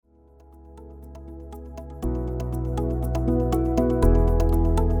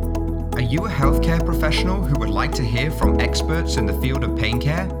you a healthcare professional who would like to hear from experts in the field of pain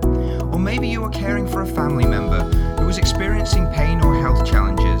care? Or maybe you are caring for a family member who is experiencing pain or health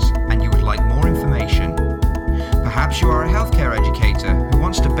challenges and you would like more information. Perhaps you are a healthcare educator who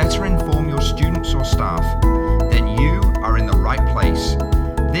wants to better inform your students or staff. Then you are in the right place.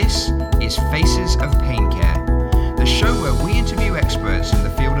 This is Faces of Pain Care, the show where we interview experts in the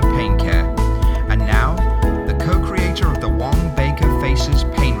field of pain care. And now, the co-creator of the Wong-Baker Faces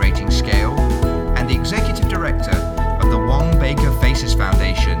Pain Rating Scale and the executive director of the Wong-Baker Faces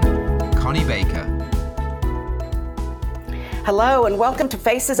Foundation, Connie Baker. Hello and welcome to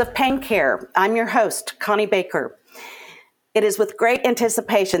Faces of Pain Care. I'm your host, Connie Baker. It is with great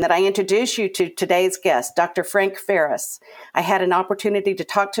anticipation that I introduce you to today's guest, Dr. Frank Ferris. I had an opportunity to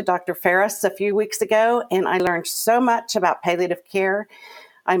talk to Dr. Ferris a few weeks ago, and I learned so much about palliative care.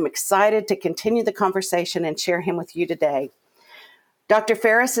 I'm excited to continue the conversation and share him with you today. Dr.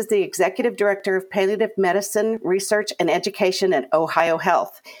 Ferris is the Executive Director of Palliative Medicine Research and Education at Ohio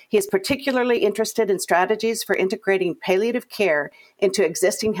Health. He is particularly interested in strategies for integrating palliative care into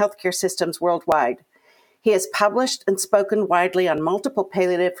existing healthcare systems worldwide. He has published and spoken widely on multiple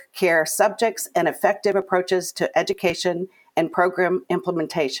palliative care subjects and effective approaches to education and program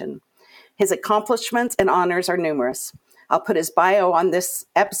implementation. His accomplishments and honors are numerous. I'll put his bio on this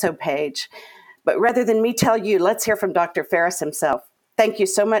episode page, but rather than me tell you, let's hear from Dr. Ferris himself. Thank you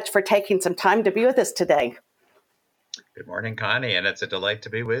so much for taking some time to be with us today. Good morning, Connie, and it's a delight to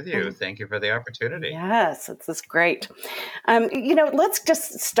be with you. Thank you for the opportunity. Yes, it's great. Let's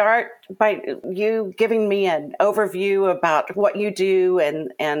just start by you giving me an overview about what you do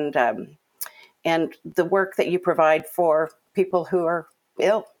and the work that you provide for people who are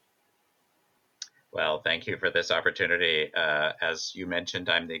ill. Well, thank you for this opportunity. As you mentioned,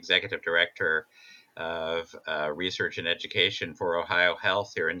 I'm the Executive Director of Research and Education for Ohio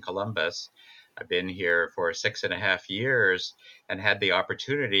Health here in Columbus. I've been here for 6.5 years and had the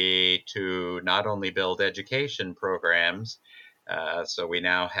opportunity to not only build education programs, so we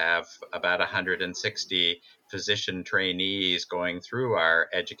now have about 160 physician trainees going through our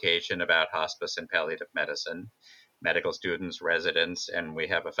education about hospice and palliative medicine, medical students, residents, and we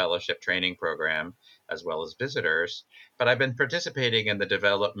have a fellowship training program as well as visitors. But I've been participating in the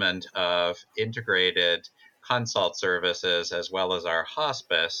development of integrated consult services as well as our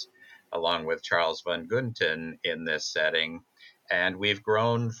hospice, along with Charles Van Gunten in this setting. And we've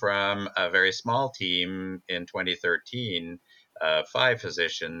grown from a very small team in 2013, 5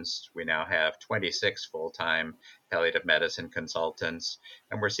 physicians. We now have 26 full-time palliative medicine consultants,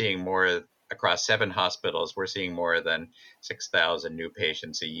 and we're seeing more across 7 hospitals. We're seeing more than 6,000 new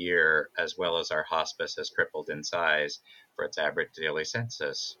patients a year, as well as our hospice has tripled in size for its average daily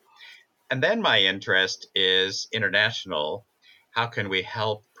census. And then my interest is international. How can we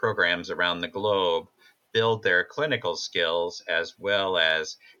help programs around the globe build their clinical skills as well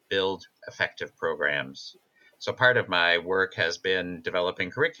as build effective programs? So part of my work has been developing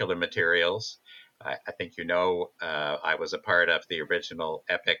curriculum materials. I think I was a part of the original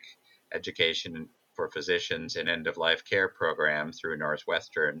EPIC Education for Physicians in End-of-Life Care program through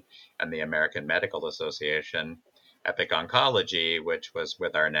Northwestern and the American Medical Association. EPIC Oncology, which was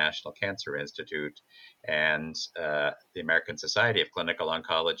with our National Cancer Institute and the American Society of Clinical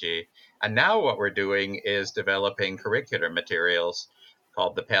Oncology. And now what we're doing is developing curricular materials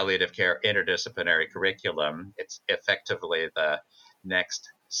called the Palliative Care Interdisciplinary Curriculum. It's effectively the next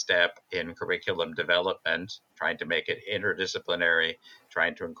step in curriculum development, trying to make it interdisciplinary,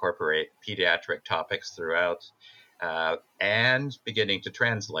 trying to incorporate pediatric topics throughout, and beginning to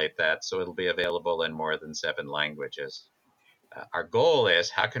translate that so it'll be available in more than 7 languages. Our goal is,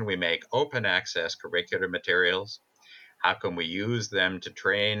 how can we make open access curricular materials? How can we use them to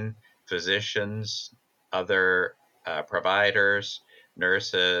train physicians, other providers,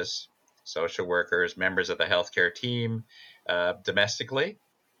 nurses, social workers, members of the healthcare team domestically,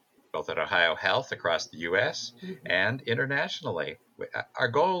 both at Ohio Health across the U.S. and internationally? Our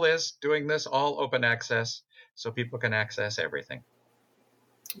goal is doing this all open access so people can access everything.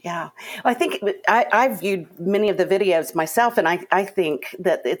 Yeah, I think I've viewed many of the videos myself, and I think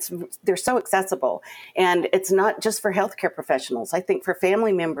that they're so accessible, and it's not just for healthcare professionals. I think for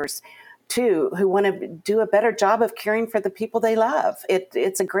family members too, who want to do a better job of caring for the people they love.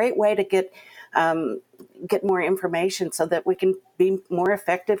 It's a great way to get more information so that we can be more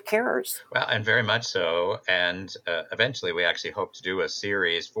effective carers. Well, and very much so. And eventually we actually hope to do a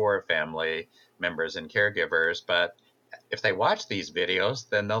series for family members and caregivers. But if they watch these videos,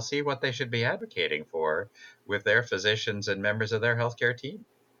 then they'll see what they should be advocating for with their physicians and members of their healthcare team.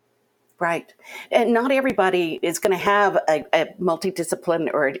 Right. And not everybody is going to have a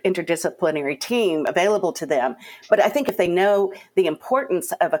multidisciplinary or interdisciplinary team available to them. But I think if they know the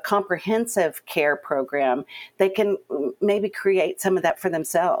importance of a comprehensive care program, they can maybe create some of that for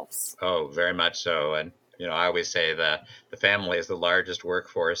themselves. Oh, very much so. And, I always say that the family is the largest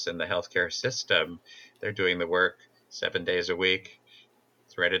workforce in the healthcare system. They're doing the work 7 days a week,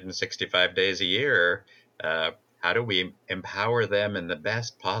 365 days a year. How do we empower them in the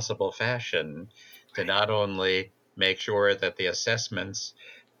best possible fashion to not only make sure that the assessments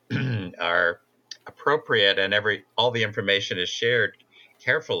are appropriate and all the information is shared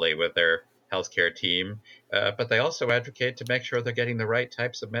carefully with their healthcare team, but they also advocate to make sure they're getting the right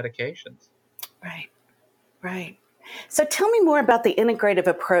types of medications. Right. Right. So tell me more about the integrative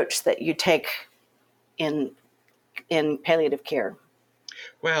approach that you take in palliative care.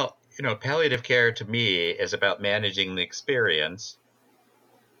 Well, palliative care to me is about managing the experience.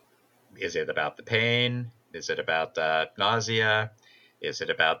 Is it about the pain? Is it about the nausea? Is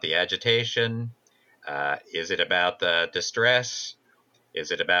it about the agitation? Is it about the distress? Is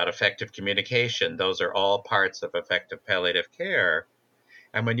it about effective communication? Those are all parts of effective palliative care.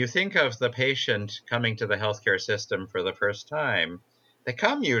 And when you think of the patient coming to the healthcare system for the first time, they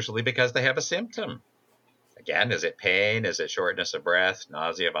come usually because they have a symptom. Again, is it pain? Is it shortness of breath,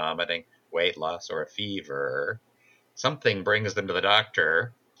 nausea, vomiting, weight loss, or a fever? Something brings them to the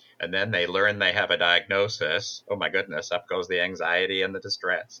doctor, and then they learn they have a diagnosis. Oh my goodness, up goes the anxiety and the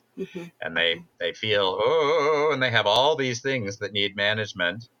distress. Mm-hmm. And they feel, oh, and they have all these things that need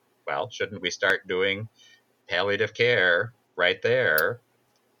management. Well, shouldn't we start doing palliative care right there?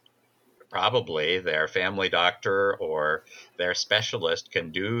 Probably their family doctor or their specialist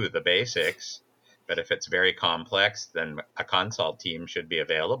can do the basics. But if it's very complex, then a consult team should be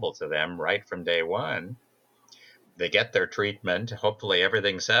available to them right from day one. They get their treatment. Hopefully,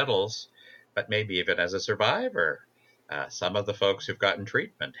 everything settles, but maybe even as a survivor. Some of the folks who've gotten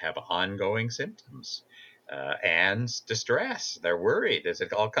treatment have ongoing symptoms and distress. They're worried. Is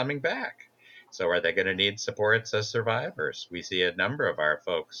it all coming back? So, are they going to need supports as survivors? We see a number of our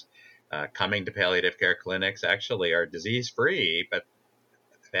folks coming to palliative care clinics actually are disease free, but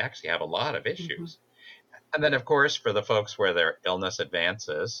they actually have a lot of issues. And then, of course, for the folks where their illness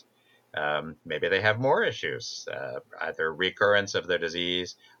advances, maybe they have more issues, either recurrence of their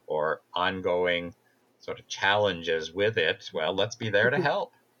disease or ongoing sort of challenges with it. Well, let's be there to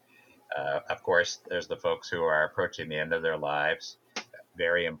help. Of course, there's the folks who are approaching the end of their lives.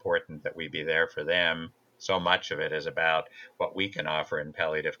 Very important that we be there for them. So much of it is about what we can offer in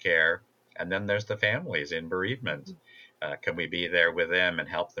palliative care. And then there's the families in bereavement. Can we be there with them and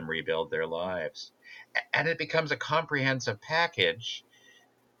help them rebuild their lives? And it becomes a comprehensive package.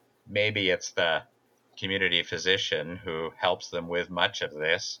 Maybe it's the community physician who helps them with much of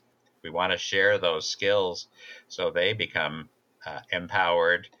this. We want to share those skills so they become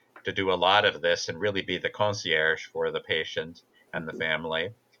empowered to do a lot of this and really be the concierge for the patient and the family.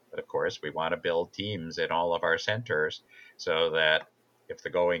 But of course, we want to build teams in all of our centers so that if the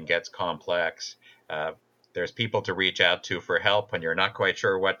going gets complex, there's people to reach out to for help when you're not quite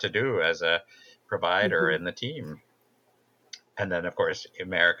sure what to do as a provider in the team. And then, of course, in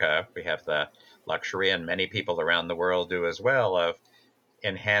America, we have the luxury, and many people around the world do as well, of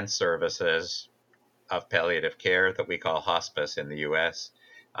enhanced services of palliative care that we call hospice in the US.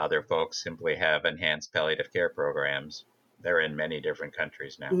 Other folks simply have enhanced palliative care programs. They're in many different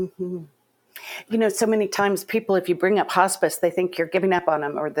countries now. Mm-hmm. So many times people, if you bring up hospice, they think you're giving up on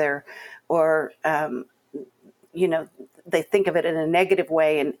them, they think of it in a negative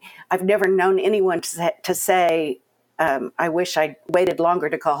way. And I've never known anyone to say, I wish I'd waited longer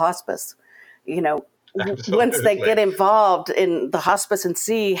to call hospice. Absolutely. Once they get involved in the hospice and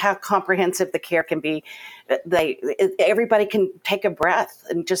see how comprehensive the care can be, everybody can take a breath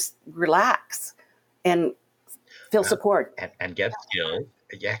and just relax and feel support. And get skilled.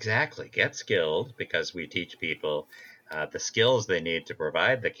 Yeah, exactly. Get skilled, because we teach people the skills they need to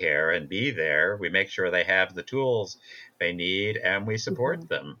provide the care and be there. We make sure they have the tools they need and we support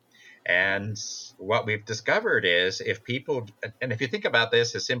them. And what we've discovered is if you think about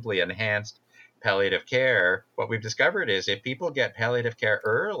this as simply enhanced palliative care, what we've discovered is if people get palliative care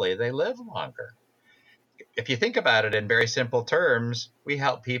early, they live longer. If you think about it in very simple terms, we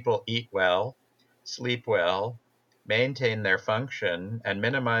help people eat well, sleep well, maintain their function, and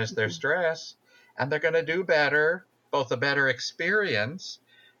minimize their stress, and they're going to do better, both a better experience,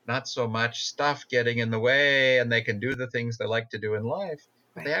 not so much stuff getting in the way, and they can do the things they like to do in life,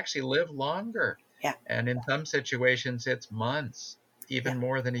 but they actually live longer. Yeah. And in some situations, it's months, even Yeah.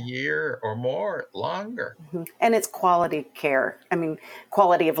 more than a year or more longer. And it's quality care. I mean,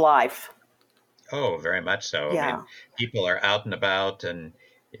 quality of life. Oh, very much so. I mean, Yeah. people are out and about, and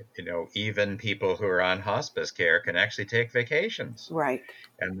even people who are on hospice care can actually take vacations, Right.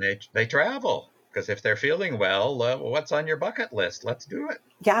 and they travel because if they're feeling well, what's on your bucket list? Let's do it.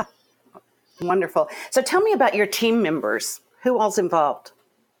 Yeah. Wonderful. So tell me about your team members. Who all's involved?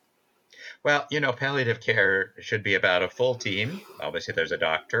 Well, palliative care should be about a full team. Obviously, there's a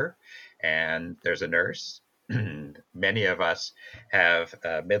doctor and there's a nurse. Many of us have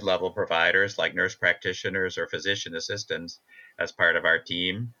mid level providers like nurse practitioners or physician assistants as part of our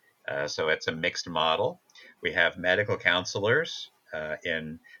team. So it's a mixed model. We have medical counselors.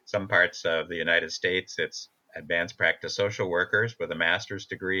 In some parts of the United States, it's advanced practice social workers with a master's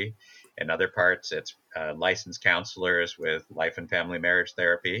degree. In other parts, it's licensed counselors with life and family marriage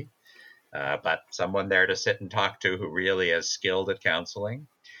therapy, but someone there to sit and talk to who really is skilled at counseling.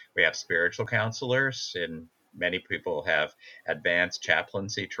 We have spiritual counselors, and many people have advanced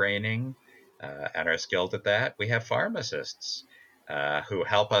chaplaincy training and are skilled at that. We have pharmacists who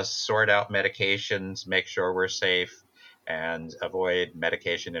help us sort out medications, make sure we're safe, and avoid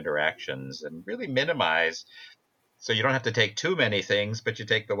medication interactions and really minimize so you don't have to take too many things, but you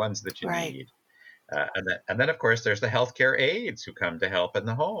take the ones that you Right. need. And then, of course, there's the healthcare aides who come to help in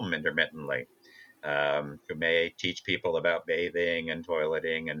the home intermittently, who may teach people about bathing and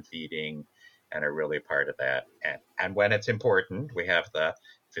toileting and feeding and are really part of that. And when it's important, we have the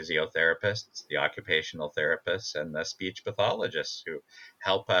physiotherapists, the occupational therapists, and the speech pathologists who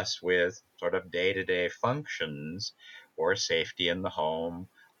help us with sort of day to day functions or safety in the home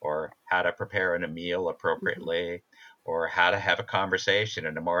or how to prepare a meal Mhm. appropriately or how to have a conversation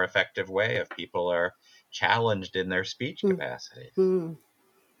in a more effective way if people are challenged in their speech capacities. Mhm.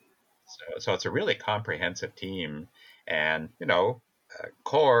 So it's a really comprehensive team. And,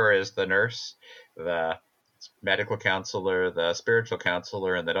 core is the nurse, the medical counselor, the spiritual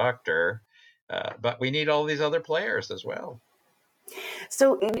counselor, and the doctor. But we need all these other players as well.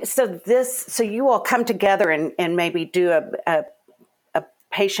 So you all come together and maybe do a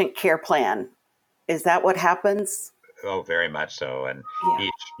patient care plan. Is that what happens? Oh, very much so. And Yeah.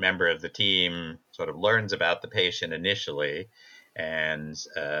 each member of the team sort of learns about the patient initially, and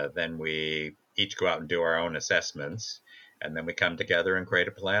then we each go out and do our own assessments, and then we come together and create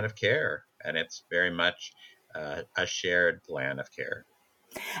a plan of care. And it's very much a shared plan of care.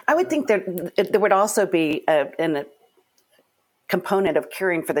 I would think there would also be a component of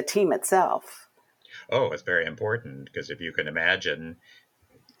caring for the team itself. Oh, it's very important because if you can imagine,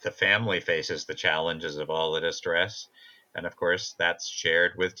 the family faces the challenges of all the distress. And of course, that's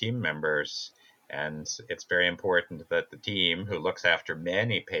shared with team members. And it's very important that the team, who looks after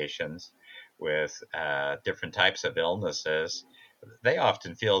many patients with different types of illnesses, they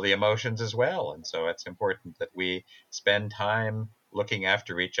often feel the emotions as well. And so it's important that we spend time looking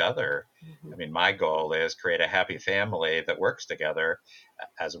after each other. Mhm. I mean, my goal is create a happy family that works together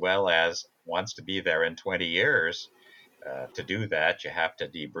as well as wants to be there in 20 years. To do that, you have to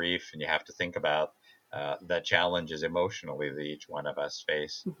debrief and you have to think about the challenges emotionally that each one of us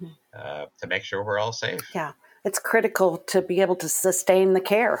face Mhm. to make sure we're all safe. Yeah, it's critical to be able to sustain the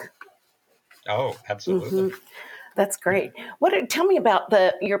care. Oh, Hmm. absolutely. That's great. Tell me about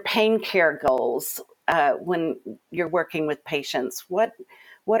your pain care goals when you're working with patients. What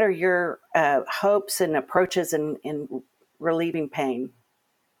are your hopes and approaches in relieving pain?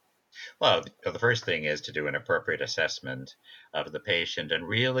 Well, the first thing is to do an appropriate assessment of the patient and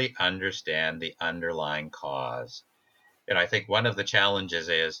really understand the underlying cause. And I think one of the challenges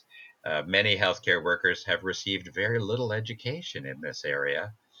is many healthcare workers have received very little education in this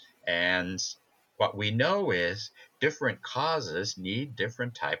area. And what we know is different causes need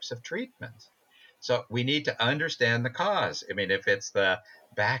different types of treatment. So we need to understand the cause. I mean, if it's the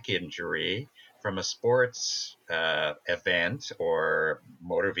back injury from a sports event or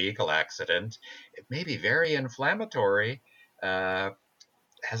motor vehicle accident, it may be very inflammatory, uh,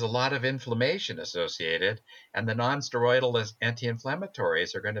 has a lot of inflammation associated, and the non-steroidal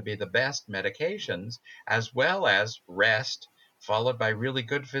anti-inflammatories are going to be the best medications, as well as rest, followed by really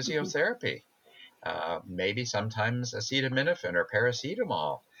good Hmm. physiotherapy. Maybe sometimes acetaminophen or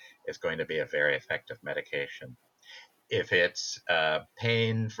paracetamol is going to be a very effective medication. If it's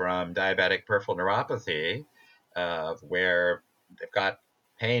pain from diabetic peripheral neuropathy, where they've got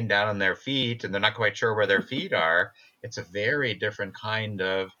pain down on their feet and they're not quite sure where their feet are, it's a very different kind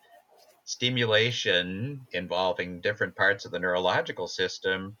of stimulation involving different parts of the neurological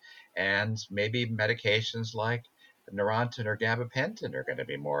system, and maybe medications like Neurontin or gabapentin are going to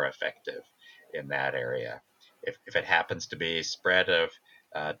be more effective in that area. if it happens to be spread of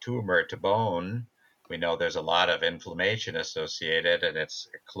tumor to bone, we know there's a lot of inflammation associated and it's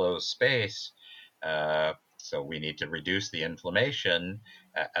a closed space. So we need to reduce the inflammation.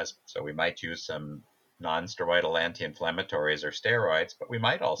 So we might use some non-steroidal anti-inflammatories or steroids, but we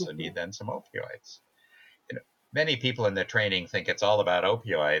might also Mhm. need then some opioids. Many people in their training think it's all about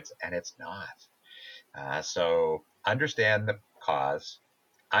opioids, and it's not. So understand the cause,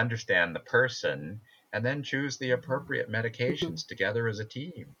 understand the person, and then choose the appropriate Mhm. medications together as a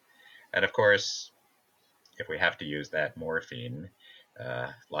team. And of course, if we have to use that morphine,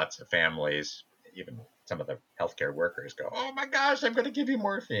 lots of families, even some of the healthcare workers go, "Oh my gosh, I'm going to give you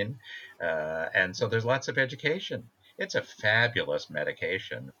morphine." And so there's lots of education. It's a fabulous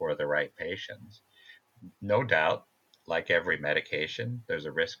medication for the right patients. No doubt, like every medication, there's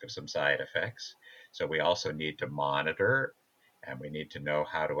a risk of some side effects. So we also need to monitor and we need to know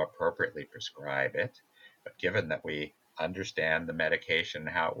how to appropriately prescribe it. But given that we understand the medication and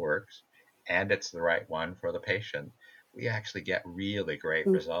how it works, and it's the right one for the patient, we actually get really great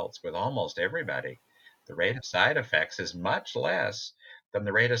Mhm. results with almost everybody. The rate of side effects is much less than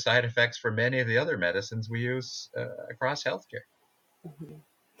the rate of side effects for many of the other medicines we use across healthcare.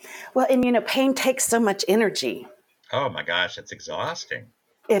 Well, and pain takes so much energy. Oh my gosh, it's exhausting.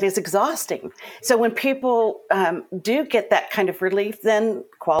 It is exhausting. So when people do get that kind of relief, then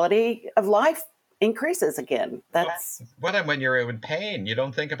quality of life increases again. That's What and when you're in pain, you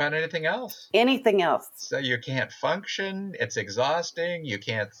don't think about anything else. anything else. So you can't function. It's exhausting. You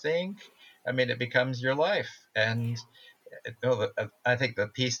can't think. I mean, it becomes your life. And I think the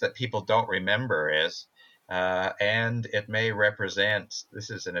piece that people don't remember is, and it may represent this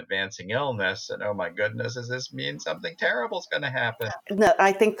is an advancing illness, and oh my goodness, does this mean something terrible is going to happen? No,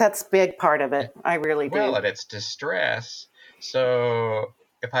 I think that's a big part of it. I really Well, do. and it's distress. So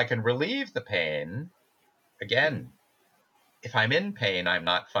if I can relieve the pain, again, if I'm in pain, I'm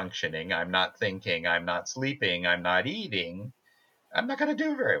not functioning, I'm not thinking, I'm not sleeping, I'm not eating, I'm not going to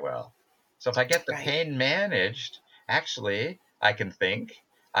do very well. So if I get the Right. pain managed, actually, I can think,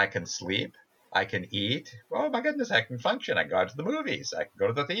 I can sleep, I can eat. Oh my goodness, I can function. I can go out to the movies, I can go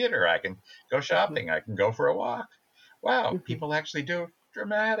to the theater, I can go Mhm. shopping, I can go for a walk. Wow, Mhm. people actually do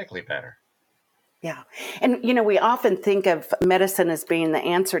dramatically better. Yeah. And, we often think of medicine as being the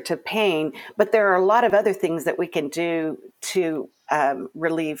answer to pain, but there are a lot of other things that we can do to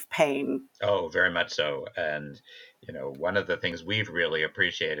relieve pain. Oh, very much so. And, one of the things we've really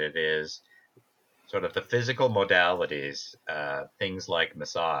appreciated is sort of the physical modalities, things like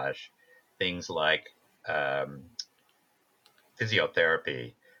massage, things like um,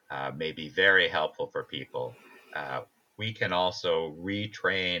 physiotherapy, may be very helpful for people. Uh, we can also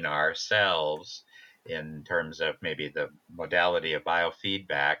retrain ourselves in terms of maybe the modality of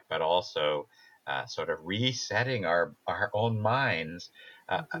biofeedback, but also sort of resetting our own minds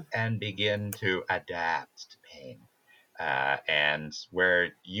Mhm. and begin to adapt to pain. And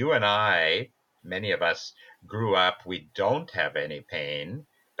where you and I, many of us grew up, we don't have any pain,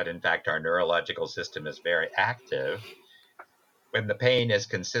 but in fact, our neurological system is very active. When the pain is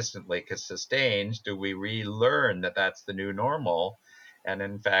consistently sustained, do we relearn that that's the new normal? And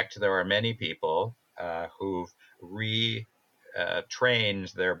in fact, there are many people who've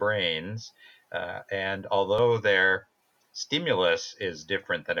retrained their brains. And although their stimulus is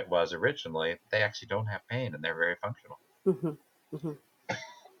different than it was originally, they actually don't have pain and they're very functional. Mhm. Mhm.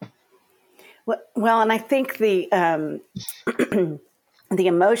 Well, and I think the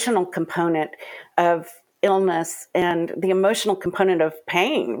emotional component of illness and the emotional component of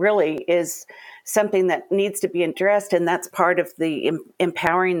pain really is something that needs to be addressed, and that's part of the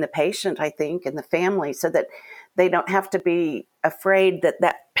empowering the patient, I think, and the family, so that they don't have to be afraid that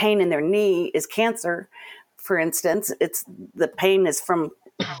that pain in their knee is cancer. For instance, it's the pain is from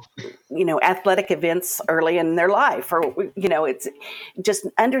athletic events early in their life, or it's just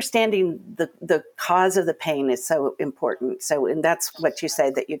understanding the cause of the pain is so important. So, and that's what you say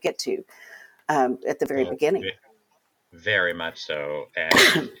that you get to at the very Oh, beginning. very much so.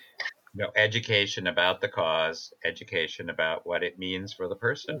 And education about the cause, education about what it means for the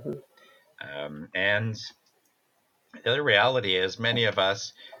person. Mhm. And the other reality is, many of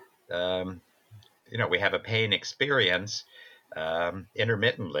us, um, we have a pain experience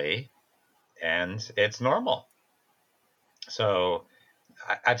intermittently, and it's normal. So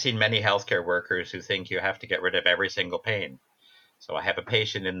I've seen many healthcare workers who think you have to get rid of every single pain. So I have a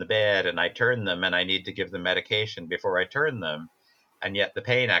patient in the bed and I turn them and I need to give them medication before I turn them. And yet the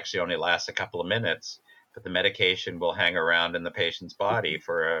pain actually only lasts a couple of minutes, but the medication will hang around in the patient's body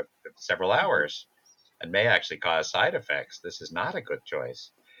for several Mhm. hours and may actually cause side effects. This is not a good choice.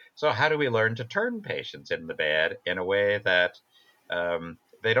 So how do we learn to turn patients in the bed in a way that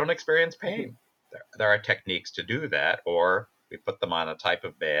they don't experience Mhm. pain? There are techniques to do that, or we put them on a type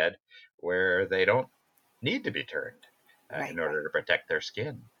of bed where they don't need to be turned Right, in order to protect their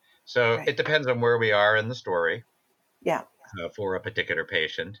skin. So right. it depends on where we are in the story. Yeah, For a particular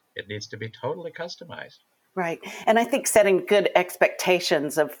patient, it needs to be totally customized. right. And I think setting good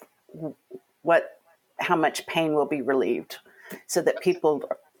expectations of what, how much pain will be relieved so that people,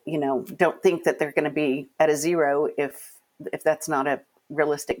 don't think that they're going to be at a zero if that's not a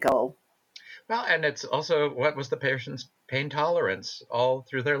realistic goal. Well, and it's also what was the patient's pain tolerance all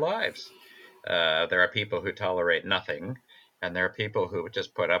through their lives. There are people who tolerate nothing, and there are people who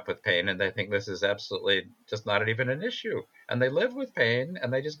just put up with pain and they think this is absolutely just not even an issue. And they live with pain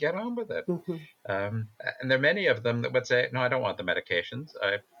and they just get on with it. Hmm. And there are many of them that would say, no, I don't want the medications.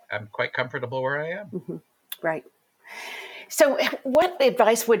 I'm quite comfortable where I am. Hmm. Right. So, what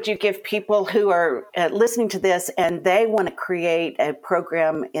advice would you give people who are listening to this and they want to create a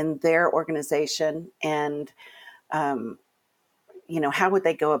program in their organization? And, um, how would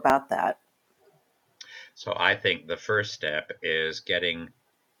they go about that? So I think the first step is getting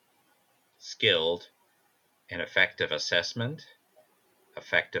skilled in effective assessment,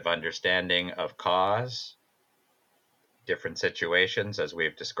 effective understanding of cause, different situations as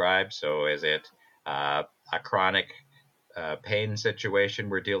we've described. So is it a chronic pain situation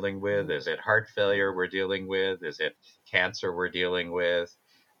we're dealing with? Is it heart failure we're dealing with? Is it cancer we're dealing with?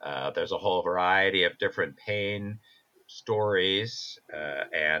 There's a whole variety of different pain stories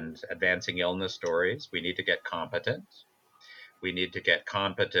and advancing illness stories. We need to get competent. We need to get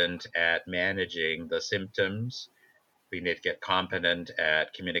competent at managing the symptoms. We need to get competent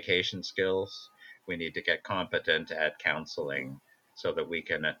at communication skills. We need to get competent at counseling so that we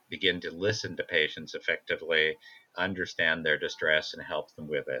can begin to listen to patients effectively, understand their distress, and help them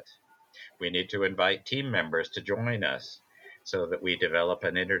with it. We need to invite team members to join us so that we develop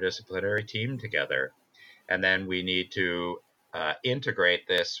an interdisciplinary team together. And then we need to integrate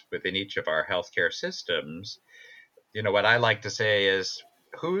this within each of our healthcare systems. What I like to say is,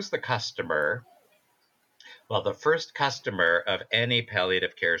 who's the customer? Well, the first customer of any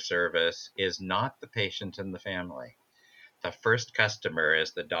palliative care service is not the patient and the family. The first customer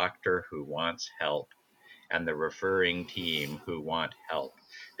is the doctor who wants help and the referring team who want help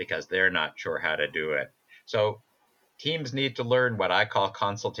because they're not sure how to do it. So teams need to learn what I call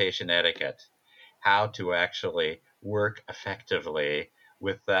consultation etiquette, how to actually work effectively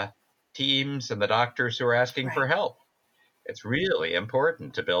with the teams and the doctors who are asking for Right. help. It's really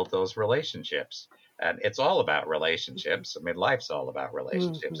important to build those relationships. And it's all about relationships. I mean, life's all about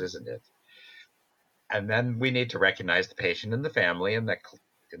relationships, Hmm. isn't it? And then we need to recognize the patient and the family and that,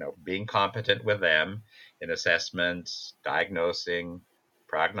 being competent with them in assessments, diagnosing,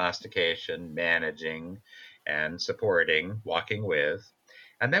 prognostication, managing, and supporting, walking with.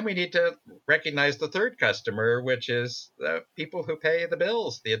 And then we need to recognize the third customer, which is the people who pay the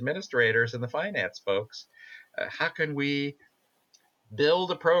bills, the administrators and the finance folks. How can we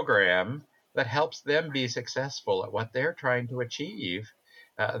build a program that helps them be successful at what they're trying to achieve,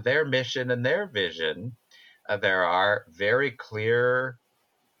 their mission and their vision? There are very clear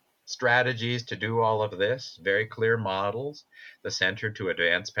strategies to do all of this, very clear models. The Center to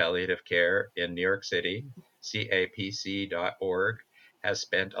Advance Palliative Care in New York City, capc.org, has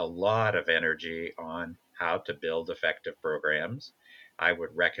spent a lot of energy on how to build effective programs. I would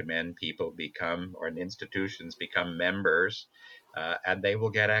recommend people become, or institutions become members, and they will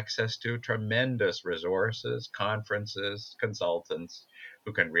get access to tremendous resources, conferences, consultants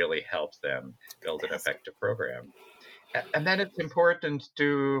who can really help them build an Fantastic. effective program. And then it's important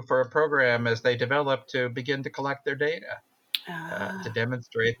for a program as they develop to begin to collect their data to Ah,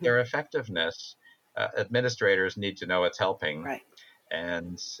 demonstrate mhm. their effectiveness. Administrators need to know it's helping, Right.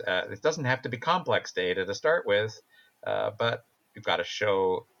 and it doesn't have to be complex data to start with, but you've got to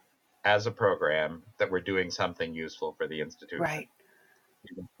show as a program that we're doing something useful for the institution. Right.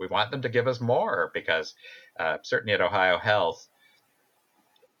 We want them to give us more because certainly at Ohio Health,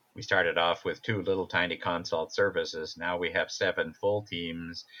 we started off with 2 little tiny consult services. Now we have 7 full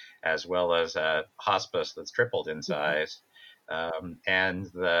teams, as well as a hospice that's tripled in Hmm. size. And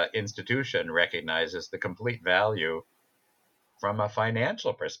the institution recognizes the complete value from a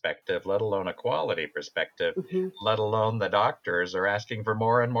financial perspective, let alone a quality perspective, Hmm. let alone the doctors are asking for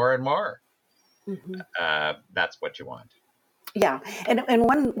more and more and more. Hmm. That's what you want. Yeah, and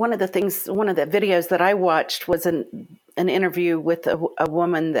one of the things, one of the videos that I watched was an interview with a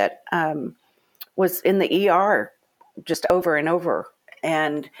woman that was in the ER just over and over.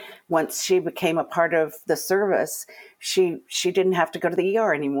 And once she became a part of the service, she didn't have to go to the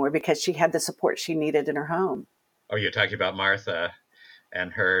ER anymore because she had the support she needed in her home. Oh, you're talking about Martha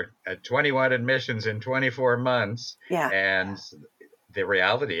and her 21 admissions in 24 months. Yeah. And the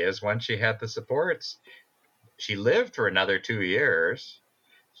reality is, once she had the supports, she lived for another 2 years.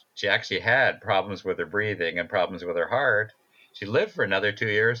 She actually had problems with her breathing and problems with her heart. She lived for another 2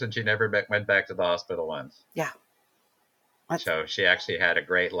 years, and she never went back to the hospital once. Yeah. So she actually had a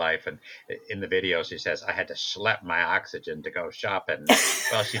great life. And in the video, she says, "I had to schlep my oxygen to go shopping."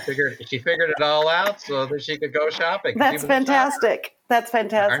 Well, she figured it all out so that she could go shopping. That's fantastic. That's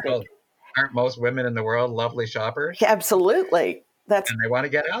fantastic. Aren't most women in the world lovely shoppers? Yeah, absolutely. And they want to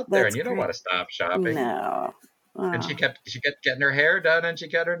get out there, and you don't great. want to stop shopping. No. And she kept getting her hair done, and she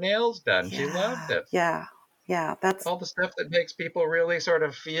got her nails done. Yeah. She loved it. Yeah. That's all the stuff that makes people really sort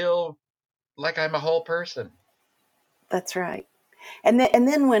of feel like I'm a whole person. That's right. And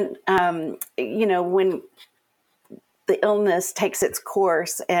then when when the illness takes its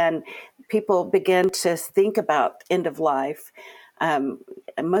course and people begin to think about end of life,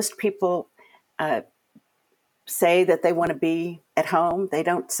 most people say that they want to be at home. They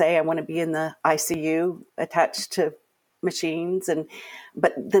don't say, "I want to be in the ICU attached to machines."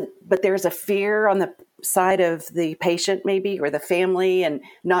 But there's a fear on the side of the patient, maybe, or the family, and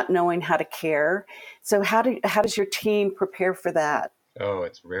not knowing how to care. So how does your team prepare for that? Oh,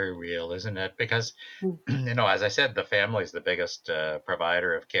 it's very real, isn't it? Because, as I said, the family is the biggest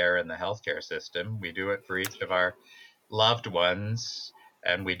provider of care in the healthcare system. We do it for each of our loved ones,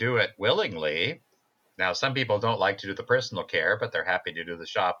 and we do it willingly. Now, some people don't like to do the personal care, but they're happy to do the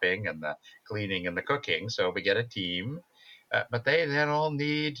shopping and the cleaning and the cooking. So we get a team, but they then all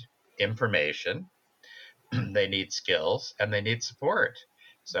need information, they need skills, and they need support.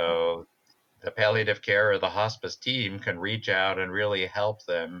 So the palliative care or the hospice team can reach out and really help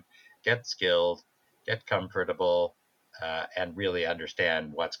them get skilled, get comfortable, and really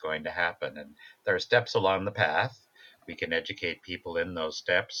understand what's going to happen. And there are steps along the path. We can educate people in those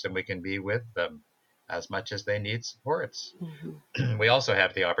steps, and we can be with them as much as they need supports. Mm-hmm. We also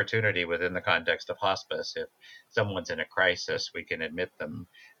have the opportunity within the context of hospice, if someone's in a crisis, we can admit them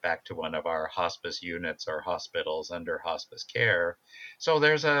back to one of our hospice units or hospitals under hospice care. So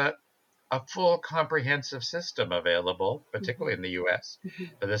there's a full comprehensive system available, particularly in the US.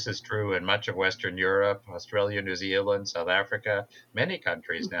 But this is true in much of Western Europe, Australia, New Zealand, South Africa. Many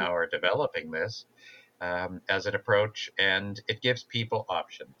countries now are developing this as an approach, and it gives people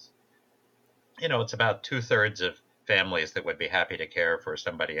options. It's about 2/3 of families that would be happy to care for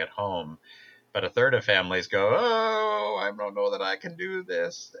somebody at home, but 1/3 of families go, "Oh, I don't know that I can do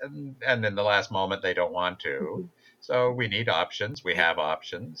this," and in the last moment they don't want to. So we need options. We have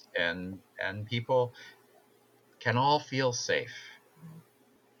options, and people can all feel safe.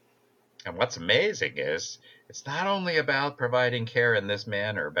 And what's amazing is it's not only about providing care in this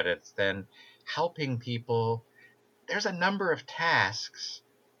manner, but it's then helping people. There's a number of tasks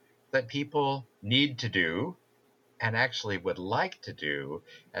that people need to do and actually would like to do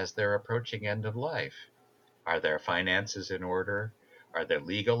as they're approaching end of life. Are their finances in order? Are their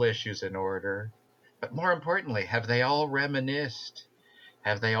legal issues in order? But more importantly, have they all reminisced?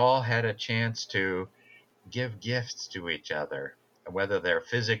 Have they all had a chance to give gifts to each other? Whether they're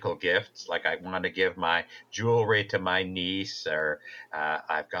physical gifts, like I want to give my jewelry to my niece, or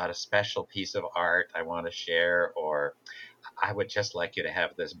I've got a special piece of art I want to share, or I would just like you to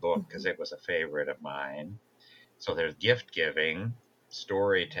have this book because it was a favorite of mine. So there's gift giving,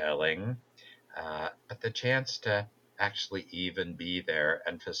 storytelling, but the chance to actually even be there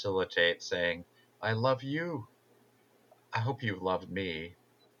and facilitate saying, "I love you. I hope you've loved me.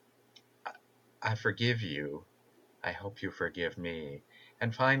 I forgive you. I hope you forgive me."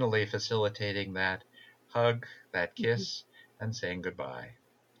 And finally, facilitating that hug, that kiss, and saying goodbye.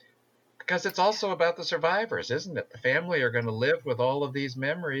 Because it's also about the survivors, isn't it? The family are going to live with all of these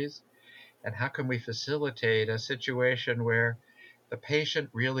memories. And how can we facilitate a situation where the patient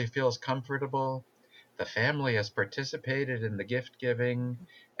really feels comfortable, the family has participated in the gift giving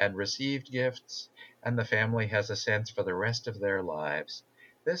and received gifts, and the family has a sense for the rest of their lives?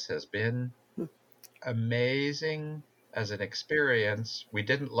 This has been amazing as an experience. We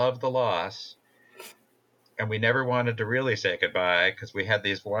didn't love the loss, and we never wanted to really say goodbye because we had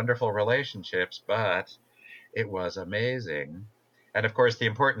these wonderful relationships, but it was amazing. And of course, the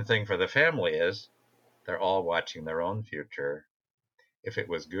important thing for the family is they're all watching their own future. If it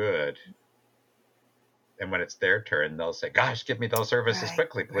was good, and when it's their turn, they'll say, "Gosh, give me those services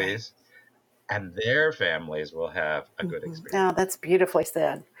quickly, please." Right. And their families will have a good experience. Oh, that's beautifully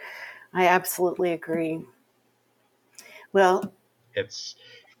said. I absolutely agree. Well, It's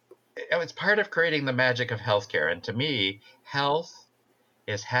part of creating the magic of healthcare. And to me, health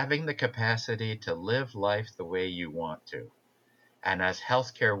is having the capacity to live life the way you want to. And as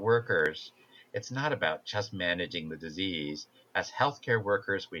healthcare workers, it's not about just managing the disease. As healthcare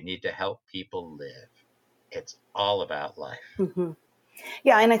workers, we need to help people live. It's all about life. Mm-hmm.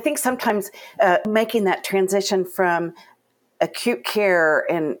 Yeah, and I think sometimes making that transition from acute care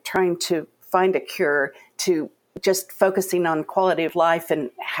and trying to find a cure to just focusing on quality of life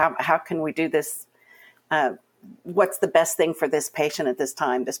and how can we do this, what's the best thing for this patient at this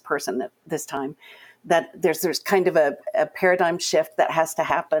time, this person at this time, that there's kind of a paradigm shift that has to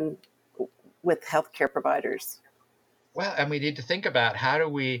happen with healthcare providers. Well, and we need to think about how do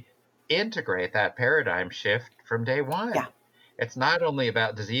we integrate that paradigm shift from day one. Yeah. It's not only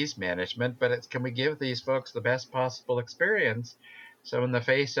about disease management, but it's can we give these folks the best possible experience? So in the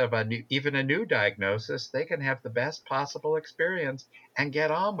face of even a new diagnosis, they can have the best possible experience and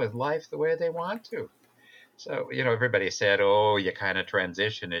get on with life the way they want to. So, everybody said, oh, you kind of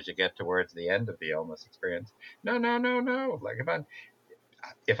transition as you get towards the end of the illness experience. No. Like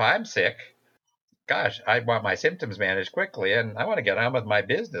if I'm sick, gosh, I want my symptoms managed quickly and I want to get on with my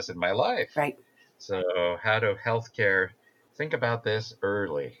business and my life. Right. So how do healthcare think about this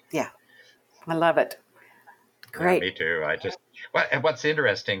early? Yeah, I love it. Great. Yeah, me too. And what's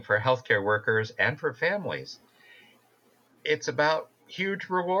interesting for healthcare workers and for families, it's about huge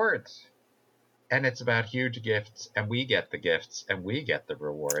rewards and it's about huge gifts, and we get the gifts and we get the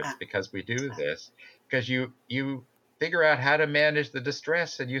rewards because we do this, because you figure out how to manage the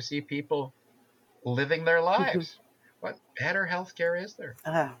distress and you see people living their lives. Mm-hmm. What better healthcare is there?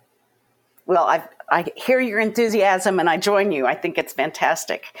 Well, I hear your enthusiasm and I join you. I think it's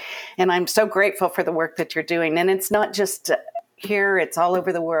fantastic. And I'm so grateful for the work that you're doing. And it's not just here, it's all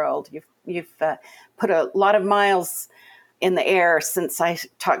over the world. You've put a lot of miles in the air since I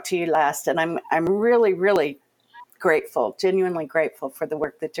talked to you last. And I'm really, really grateful, genuinely grateful for the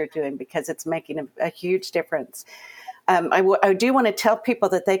work that you're doing because it's making a huge difference. I do want to tell people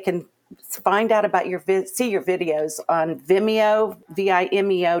that they can find out about see your videos on Vimeo,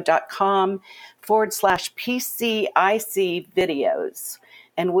 vimeo.com/PCIC videos.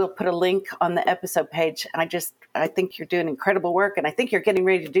 And we'll put a link on the episode page. And I think you're doing incredible work. And I think you're getting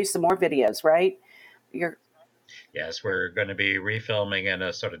ready to do some more videos, right? Yes, we're going to be refilming in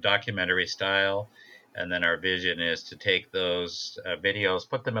a sort of documentary style. And then our vision is to take those videos,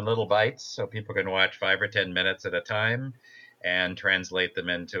 put them in little bites so people can watch 5 or 10 minutes at a time, and translate them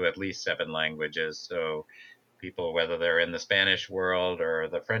into at least 7 languages. So people, whether they're in the Spanish world or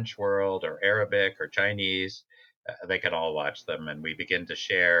the French world or Arabic or Chinese, they can all watch them. And we begin to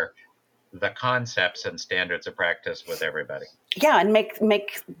share the concepts and standards of practice with everybody. Yeah, and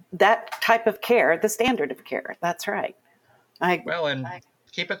make that type of care the standard of care. That's right.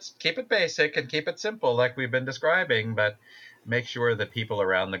 Keep it basic and keep it simple like we've been describing, but make sure that people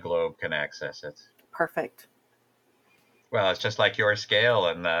around the globe can access it. Perfect. Well, it's just like your scale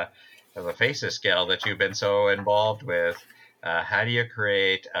and the FACES scale that you've been so involved with. How do you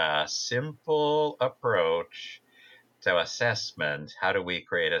create a simple approach to assessment? How do we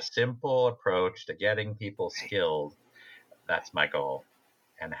create a simple approach to getting people skilled? That's my goal.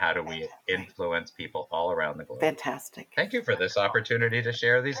 And how do we influence people all around the globe? Fantastic. Thank you for this opportunity to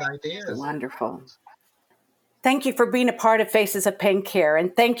share these ideas. Wonderful. Thank you for being a part of Faces of Pain Care,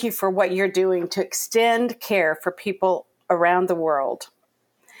 and thank you for what you're doing to extend care for people around the world.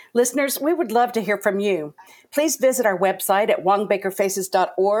 Listeners, we would love to hear from you. Please visit our website at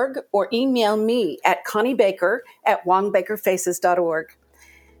wongbakerfaces.org or email me at conniebaker@wongbakerfaces.org.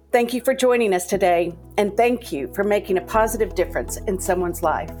 Thank you for joining us today, and thank you for making a positive difference in someone's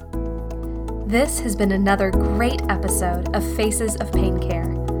life. This has been another great episode of Faces of Pain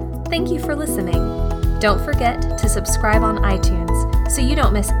Care. Thank you for listening. Don't forget to subscribe on iTunes so you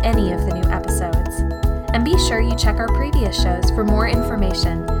don't miss any of the new episodes. And be sure you check our previous shows for more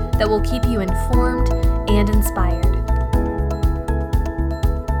information that will keep you informed and inspired.